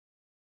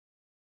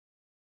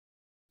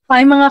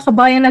Hi mga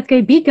kabayan at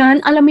kaibigan,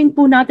 alamin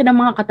po natin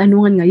ang mga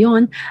katanungan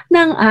ngayon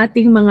ng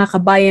ating mga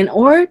kabayan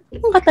or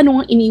yung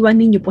katanungang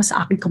iniwan ninyo po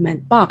sa aking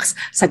comment box.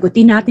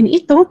 Sagutin natin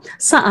ito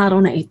sa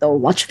araw na ito.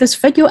 Watch this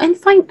video and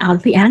find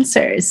out the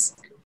answers.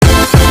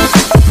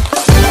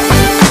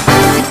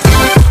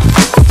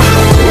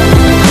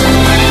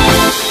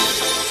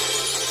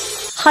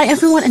 Hi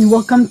everyone and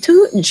welcome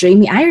to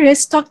Jamey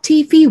Iris TALK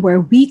TV, where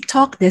we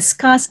talk,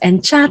 discuss,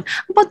 and chat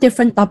about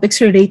different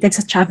topics related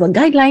sa travel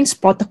guidelines,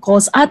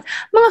 protocols, at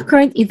mga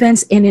current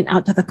events in and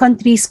out of the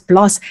countries,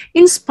 plus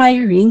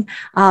inspiring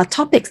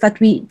topics that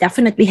we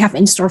definitely have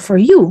in store for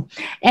you.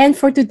 And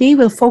for today,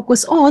 we'll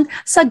focus on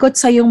sagot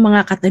sa iyong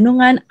mga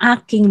katanungan,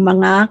 aking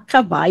mga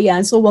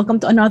kabayan. So welcome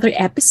to another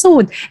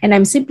episode, and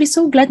I'm simply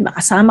so glad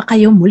makasama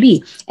kayo muli.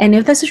 And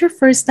if this is your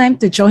first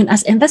time to join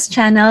us in this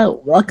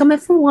channel, welcome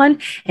everyone,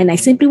 and I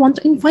simply want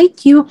to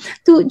invite you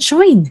to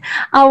join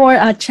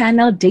our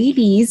channel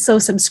daily.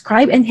 So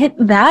subscribe and hit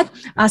that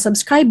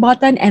subscribe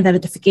button and the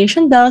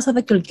notification bell so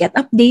that you'll get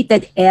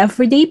updated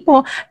every day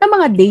po ng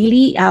mga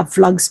daily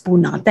vlogs po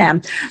natin.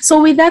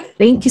 So with that,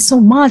 thank you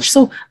so much.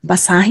 So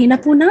basahin na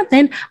po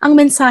natin ang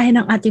mensahe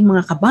ng ating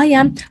mga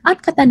kabayan at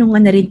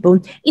katanungan na rin po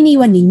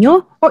iniwan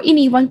ninyo o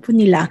iniwan po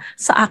nila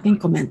sa aking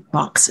comment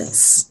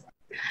boxes.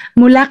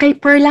 Mula kay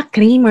Perla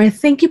Kramer,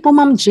 thank you po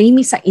Ma'am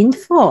Jamey sa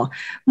info.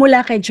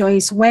 Mula kay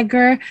Joyce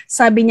Weger,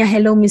 sabi niya,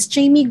 hello Miss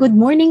Jamey, good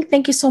morning,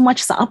 thank you so much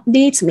sa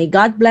updates, may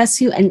God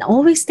bless you and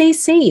always stay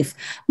safe.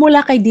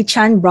 Mula kay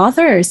Dichan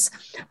Brothers,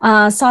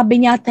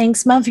 sabi niya,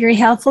 thanks ma'am, very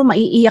helpful,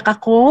 maiiyak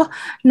ako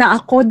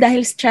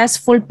dahil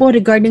stressful po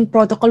regarding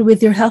protocol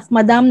with your health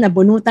madam,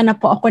 nabunutan na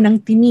po ako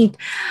ng tinik.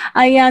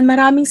 Ayan,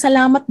 maraming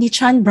salamat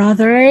Dichan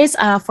Brothers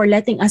for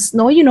letting us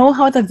know,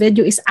 how the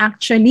video is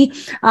actually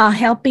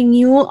helping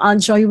you,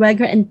 Joy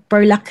Weger and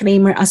Perla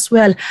Kramer as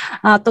well.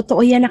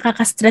 Totoo yan,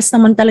 nakaka-stress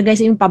naman talaga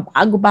sa yung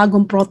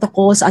bago-bagong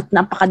protocols at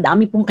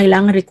napakadami pong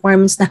kailangan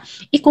requirements na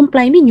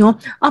i-comply ninyo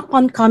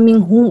upon coming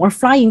home or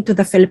flying to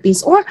the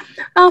Philippines or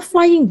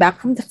flying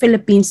back from the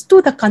Philippines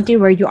to the country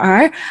where you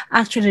are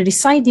actually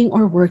residing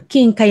or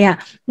working. Kaya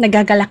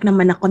nagagalak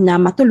naman ako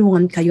na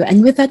matulungan kayo.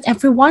 And with that,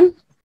 everyone,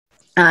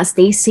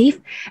 stay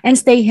safe and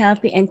stay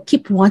healthy and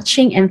keep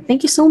watching, and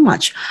thank you so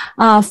much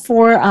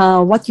for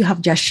what you have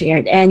just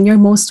shared, and you're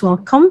most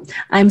welcome.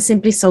 I'm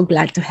simply so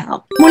glad to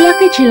help. Mula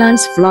kay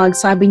Jilan's Vlog,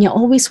 sabi niya,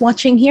 always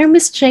watching here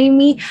Miss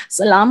Jamey,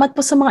 salamat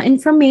po sa mga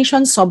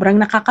information, sobrang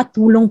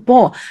nakakatulong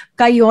po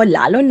kayo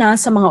lalo na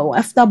sa mga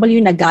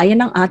OFW na gaya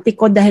ng ate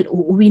ko dahil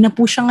uuwi na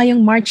po siya ngayong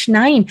March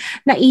 9.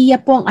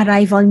 Naiya po ang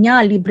arrival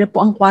niya, libre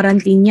po ang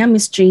quarantine niya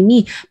Miss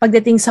Jamey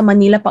pagdating sa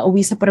Manila pa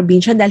uwi sa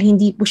probinsya dahil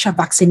hindi po siya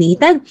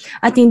vaccinated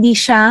at hindi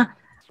siya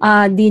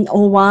din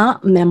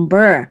OWA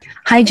member.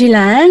 Hi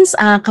Jilans,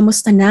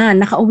 kamusta na?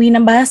 Nakauwi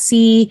na ba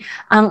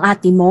ang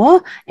ate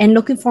mo? And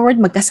looking forward,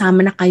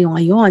 magkasama na kayo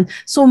ngayon.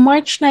 So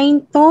March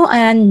 9 to,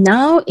 and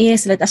now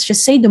is, let us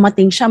just say,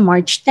 dumating siya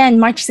March 10,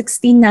 March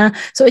 16 na.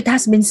 So it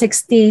has been 6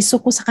 days. So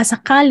kung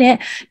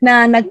sakasakali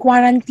na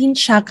nag-quarantine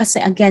siya,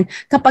 kasi again,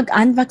 kapag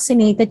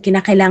unvaccinated,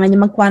 kinakailangan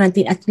niya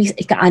mag-quarantine at least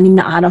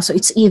ika-6 na araw. So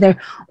it's either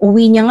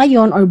uwi niya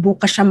ngayon or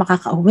bukas siya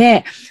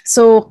makakauwi.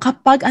 So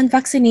kapag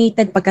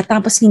unvaccinated,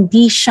 pagkatapos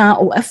hindi siya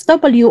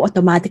OFW,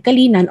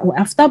 automatically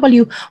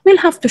non-OFW will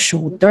have to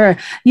shoulder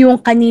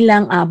yung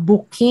kanilang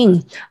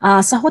booking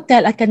sa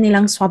hotel at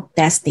kanilang swab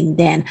testing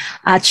din.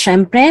 At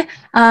syempre,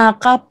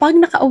 kapag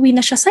nakauwi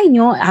na siya sa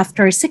inyo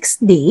after 6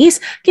 days,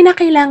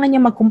 kinakailangan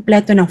niya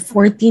magkumpleto ng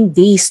 14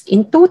 days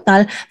in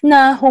total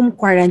na home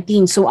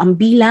quarantine. So ang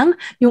bilang,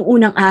 yung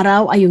unang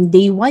araw ay yung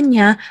day 1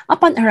 niya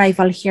upon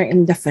arrival here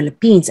in the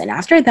Philippines. And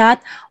after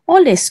that,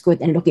 all is good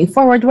and looking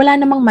forward, wala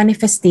namang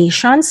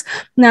manifestations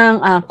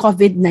ng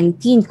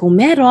COVID-19. Kung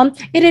meron,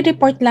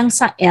 i-report lang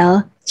sa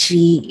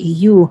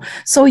LGU.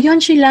 So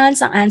yun,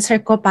 Shilans, ang answer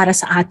ko para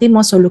sa ate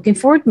mo. So looking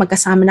forward,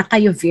 magkasama na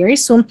kayo very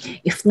soon.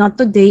 If not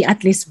today,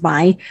 at least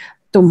by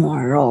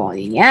tomorrow.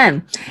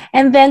 Yan.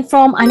 And then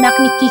from anak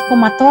ni Kiko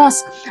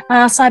Matos,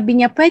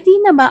 sabi niya, pwede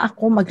na ba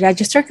ako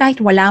mag-register kahit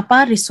wala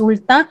pa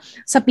resulta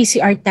sa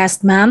PCR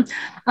test, ma'am?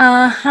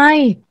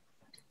 Hi.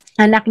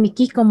 Anak ni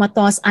Kiko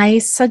Matos,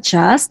 I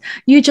suggest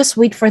you just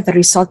wait for the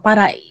result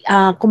para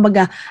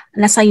kumbaga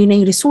nasa iyo na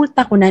yung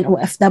resulta. Kung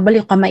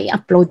OFW ka,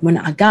 mai-upload mo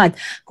na agad.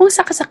 Kung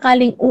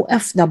sakasakaling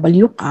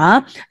OFW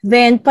ka,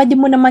 then pwede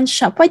mo naman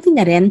siya, pwede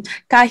na rin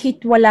kahit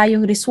wala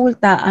yung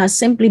resulta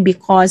simply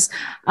because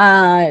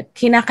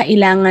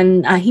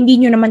kinakailangan,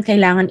 hindi nyo naman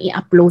kailangan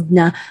i-upload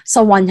na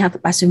sa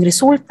 1/2 pass yung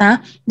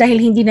resulta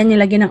dahil hindi na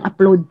nilagyan ng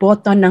upload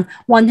button ng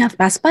 1/2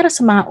 pass para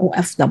sa mga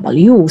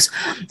OFWs.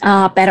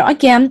 Pero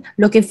again,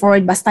 looking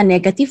forward, basta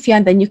negative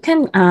yan, then you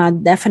can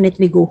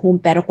definitely go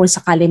home. Pero kung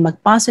sakaling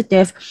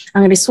mag-positive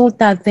ang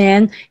resulta,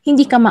 then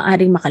hindi ka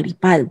maaring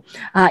makalipad.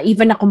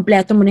 Even na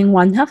kompleto mo ng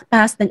 1/2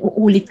 pass, then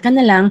uulit ka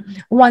na lang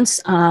once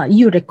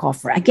you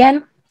recover.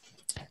 Again,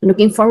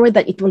 looking forward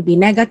that it will be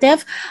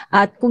negative.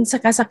 At kung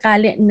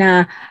sakasakali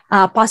na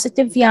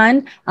positive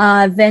yan,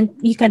 then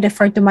you can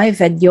refer to my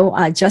video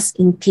just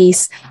in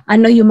case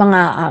ano yung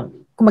mga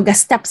kumaga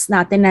steps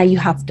natin na you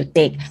have to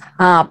take.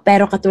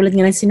 Pero katulad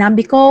nga ng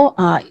sinabi ko,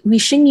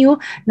 wishing you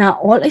na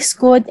all is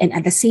good and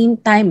at the same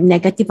time,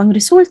 negative ang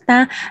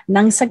resulta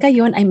nang sa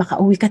gayon ay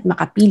makauwi ka at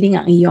makapiling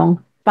ang iyong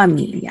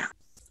pamilya.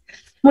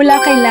 Mula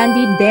kay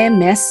Landy De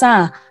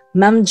Mesa,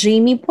 Ma'am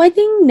Jamey,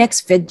 pwedeng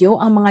next video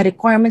ang mga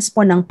requirements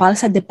po ng PAL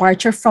sa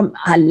departure from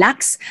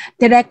LAX,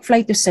 direct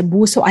flight to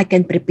Cebu so I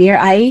can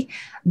prepare. I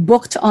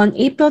booked on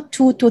April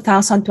 2,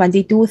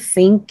 2022.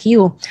 Thank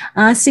you.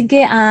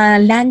 Sige,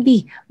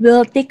 Landy,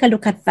 we'll take a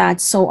look at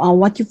that. So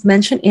what you've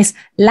mentioned is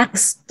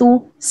LAX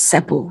to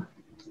Cebu.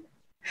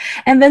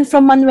 And then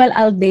from Manuel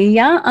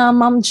Aldea,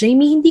 Ma'am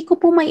Jamey, hindi ko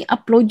po may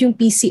upload yung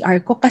PCR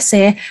ko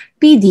kasi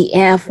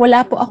PDF.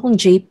 Wala po akong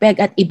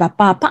JPEG at iba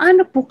pa.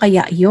 Paano po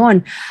kaya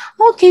yon?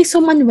 Okay, so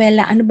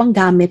Manuela, ano bang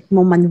gamit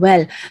mo,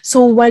 Manuel?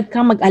 So huwag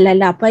kang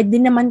mag-alala. Pwede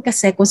naman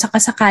kasi kung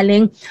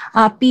sakasakaling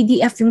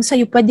PDF yung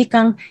sa'yo, pwede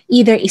kang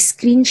either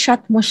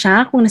screenshot mo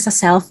siya kung nasa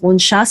cellphone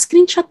siya.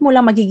 Screenshot mo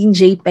lang magiging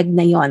JPEG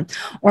na yon.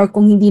 Or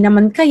kung hindi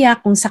naman kaya,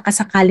 kung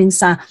sakasakaling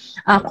sa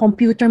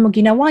computer mo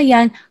ginawa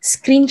yan,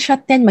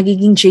 screenshot din,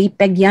 magiging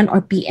JPEG yan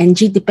or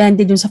PNG.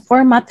 Depende dun sa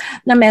format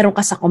na meron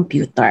ka sa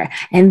computer.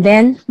 And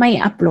then, may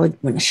upload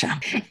mo na siya.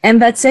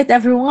 And that's it,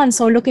 everyone.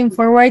 So looking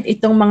forward,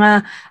 itong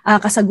mga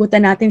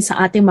kasagutan natin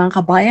sa ating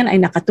mga kabayan ay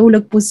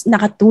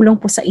nakatulong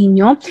po sa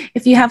inyo.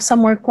 If you have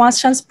some more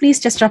questions, please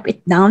just drop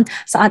it down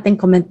sa ating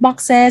comment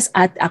boxes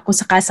at kung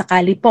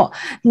sakasakali po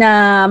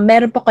na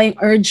meron po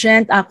kayong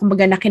urgent,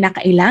 kumbaga na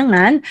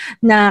kinakailangan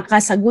na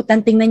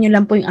kasagutan, tingnan nyo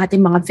lang po yung ating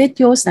mga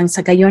videos nang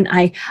sa gayon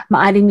ay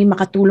maaaring may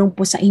makatulong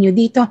po sa inyo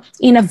dito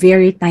in a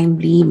very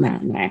timely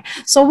manner.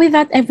 So with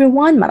that,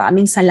 everyone,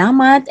 maraming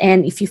salamat,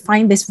 and if you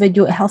find this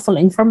video helpful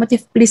and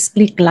informative, please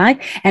click like,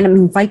 and I'm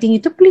inviting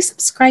you to please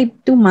subscribe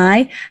to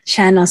my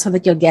channel so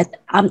that you'll get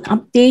an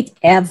update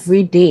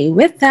every day.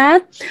 With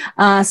that,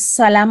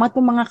 salamat po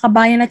mga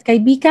kabayan at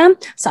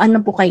kaibigan. Saan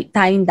man po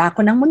tayong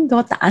dako ng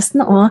mundo, taas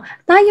noo,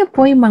 tayo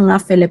po yung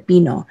mga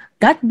Filipino.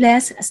 God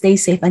bless, stay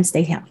safe and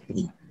stay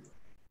healthy.